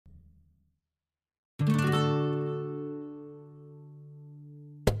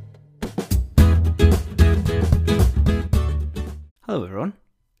Hello, everyone,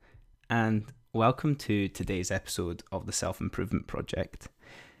 and welcome to today's episode of the Self Improvement Project.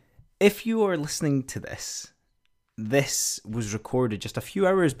 If you are listening to this was recorded just a few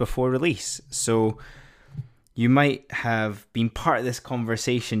hours before release, so you might have been part of this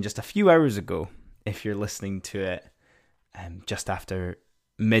conversation just a few hours ago if you're listening to it just after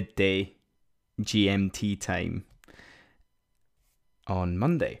midday GMT time on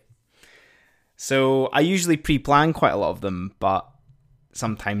Monday. So I usually pre-plan quite a lot of them, but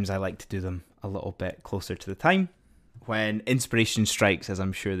sometimes I like to do them a little bit closer to the time when inspiration strikes, as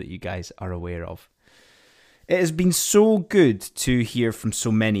I'm sure that you guys are aware of. It has been so good to hear from so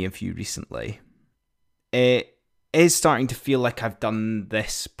many of you recently. It is starting to feel like I've done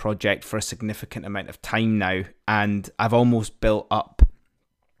this project for a significant amount of time now, and I've almost built up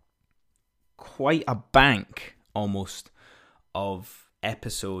quite a bank almost of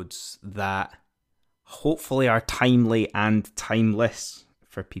episodes that hopefully are timely and timeless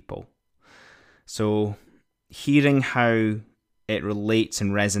for people. So hearing how it relates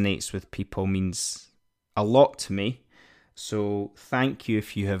and resonates with people means a lot to me. So thank you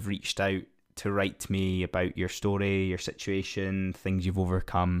if you have reached out to write to me about your story, your situation, things you've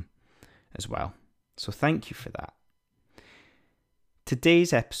overcome as well. So thank you for that.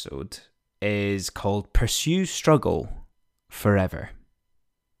 Today's episode is called Pursue Struggle Forever.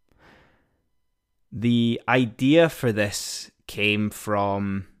 The idea for this came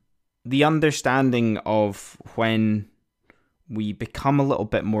from the understanding of when we become a little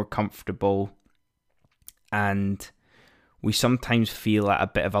bit more comfortable and we sometimes feel at a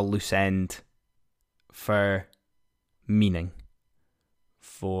bit of a loose end for meaning,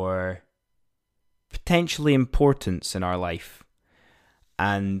 for potentially importance in our life.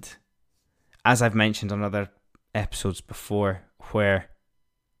 And as I've mentioned on other episodes before, where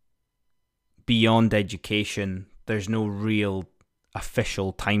beyond education, there's no real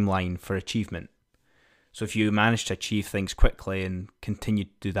official timeline for achievement. So if you manage to achieve things quickly and continue to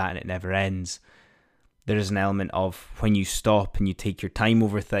do that and it never ends, there is an element of when you stop and you take your time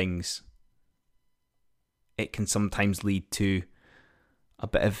over things, it can sometimes lead to a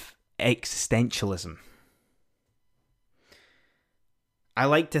bit of existentialism. I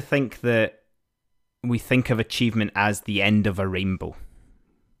like to think that we think of achievement as the end of a rainbow.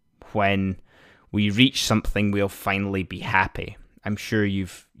 When we reach something, we'll finally be happy. I'm sure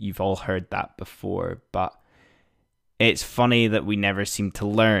you've all heard that before, but it's funny that we never seem to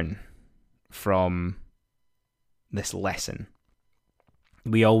learn from this lesson.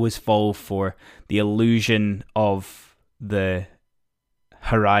 We always fall for the illusion of the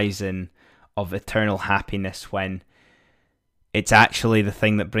horizon of eternal happiness when it's actually the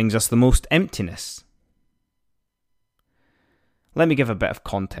thing that brings us the most emptiness. Let me give a bit of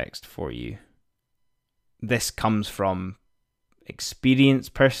context for you. This comes from experience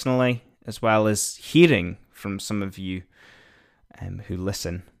personally, as well as hearing from some of you who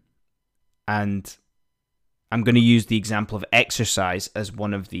listen. And I'm going to use the example of exercise as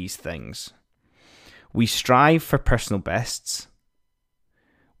one of these things. We strive for personal bests.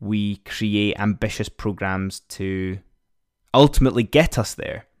 We create ambitious programs to ultimately get us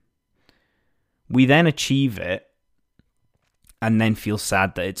there. We then achieve it and then feel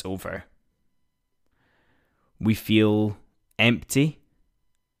sad that it's over. We feel empty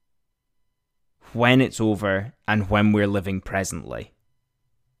when it's over and when we're living presently.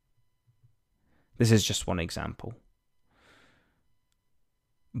 This is just one example.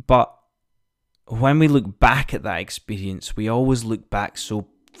 But when we look back at that experience, we always look back so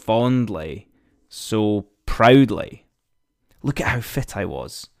fondly, so proudly. Look at how fit I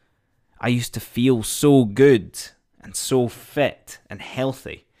was. I used to feel so good and so fit and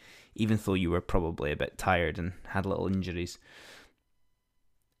healthy, even though you were probably a bit tired and had little injuries.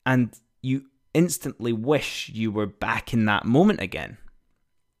 And you instantly wish you were back in that moment again.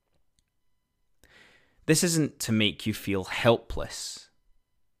 This isn't to make you feel helpless,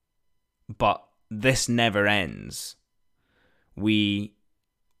 but this never ends. We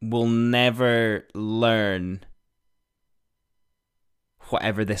will never learn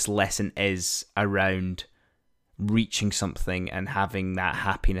whatever this lesson is around reaching something and having that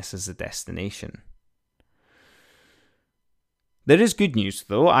happiness as a destination. There is good news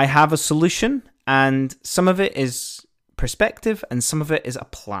though. I have a solution, and some of it is perspective and some of it is a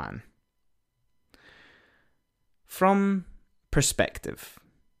plan. From perspective,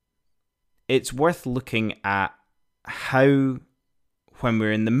 it's worth looking at how, when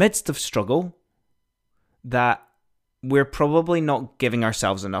we're in the midst of struggle, that we're probably not giving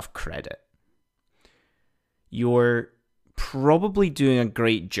ourselves enough credit. You're probably doing a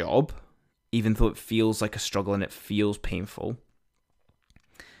great job, even though it feels like a struggle and it feels painful.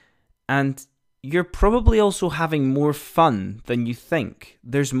 And you're probably also having more fun than you think.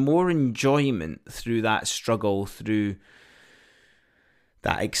 There's more enjoyment through that struggle, through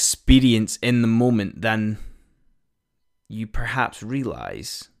that experience in the moment than you perhaps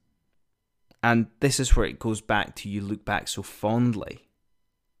realise. And this is where it goes back to you look back so fondly.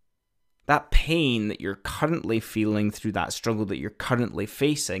 That pain that you're currently feeling through that struggle that you're currently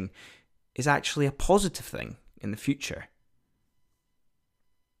facing is actually a positive thing in the future.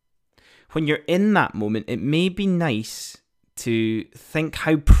 When you're in that moment, it may be nice to think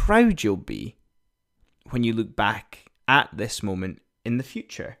how proud you'll be when you look back at this moment in the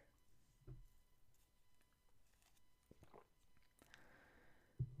future.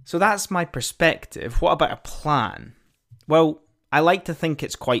 So that's my perspective. What about a plan? Well, I like to think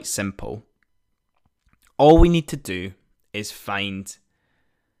it's quite simple. All we need to do is find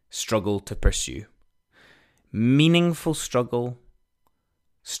struggle to pursue. Meaningful struggle.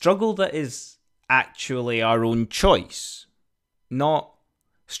 Struggle that is actually our own choice. Not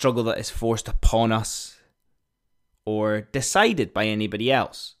struggle that is forced upon us or decided by anybody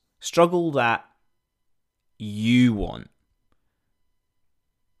else. Struggle that you want.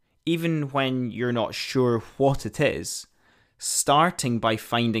 Even when you're not sure what it is, starting by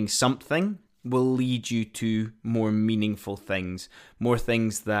finding something will lead you to more meaningful things, more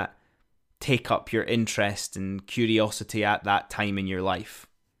things that take up your interest and curiosity at that time in your life.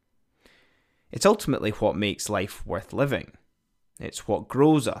 It's ultimately what makes life worth living. It's what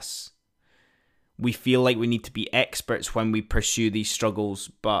grows us. We feel like we need to be experts when we pursue these struggles,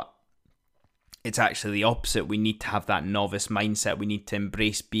 but it's actually the opposite. We need to have that novice mindset. We need to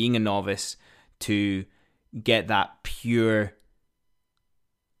embrace being a novice to get that pure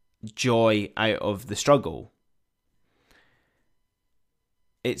joy out of the struggle.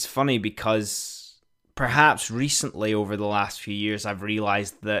 It's funny because perhaps recently over the last few years I've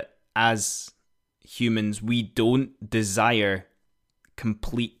realised that as humans we don't desire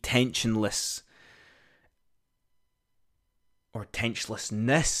complete tensionless or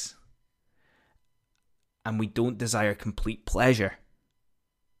tensionlessness, and we don't desire complete pleasure.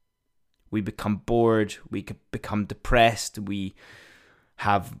 We become bored, we become depressed, we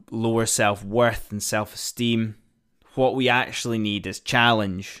have lower self-worth and self-esteem. What we actually need is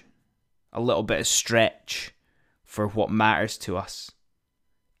challenge, a little bit of stretch for what matters to us.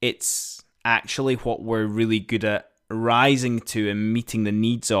 It's actually what we're really good at rising to and meeting the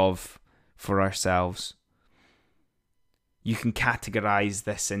needs of for ourselves. You can categorize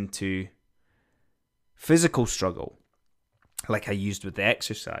this into physical struggle, like I used with the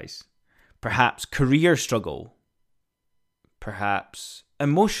exercise. Perhaps career struggle. Perhaps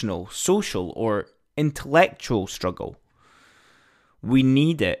emotional, social, or intellectual struggle. We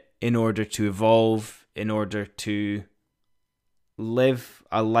need it in order to evolve, in order to live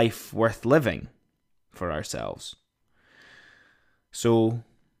a life worth living for ourselves. So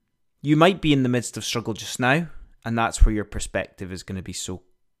you might be in the midst of struggle just now, and that's where your perspective is going to be so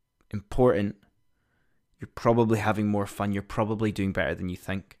important. You're probably having more fun. You're probably doing better than you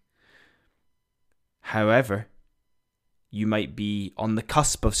think. However, you might be on the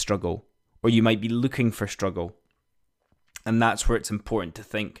cusp of struggle, or you might be looking for struggle. And that's where it's important to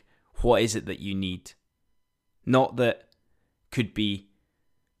think, what is it that you need? Not that could be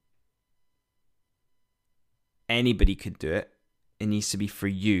anybody could do it. It needs to be for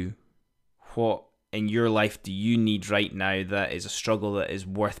you. What in your life do you need right now that is a struggle that is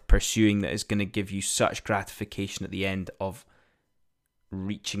worth pursuing, that is going to give you such gratification at the end of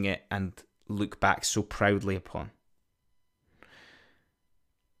reaching it and look back so proudly upon?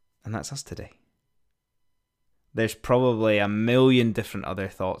 And that's us today. There's probably a million different other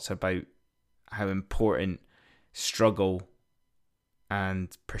thoughts about how important struggle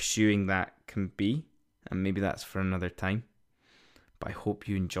and pursuing that can be, and maybe that's for another time. But I hope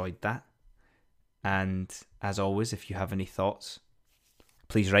you enjoyed that. And as always, if you have any thoughts,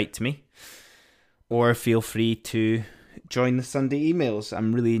 please write to me, or feel free to join the Sunday emails.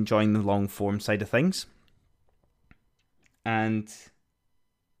 I'm really enjoying the long form side of things. And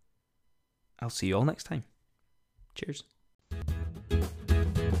I'll see you all next time. Cheers.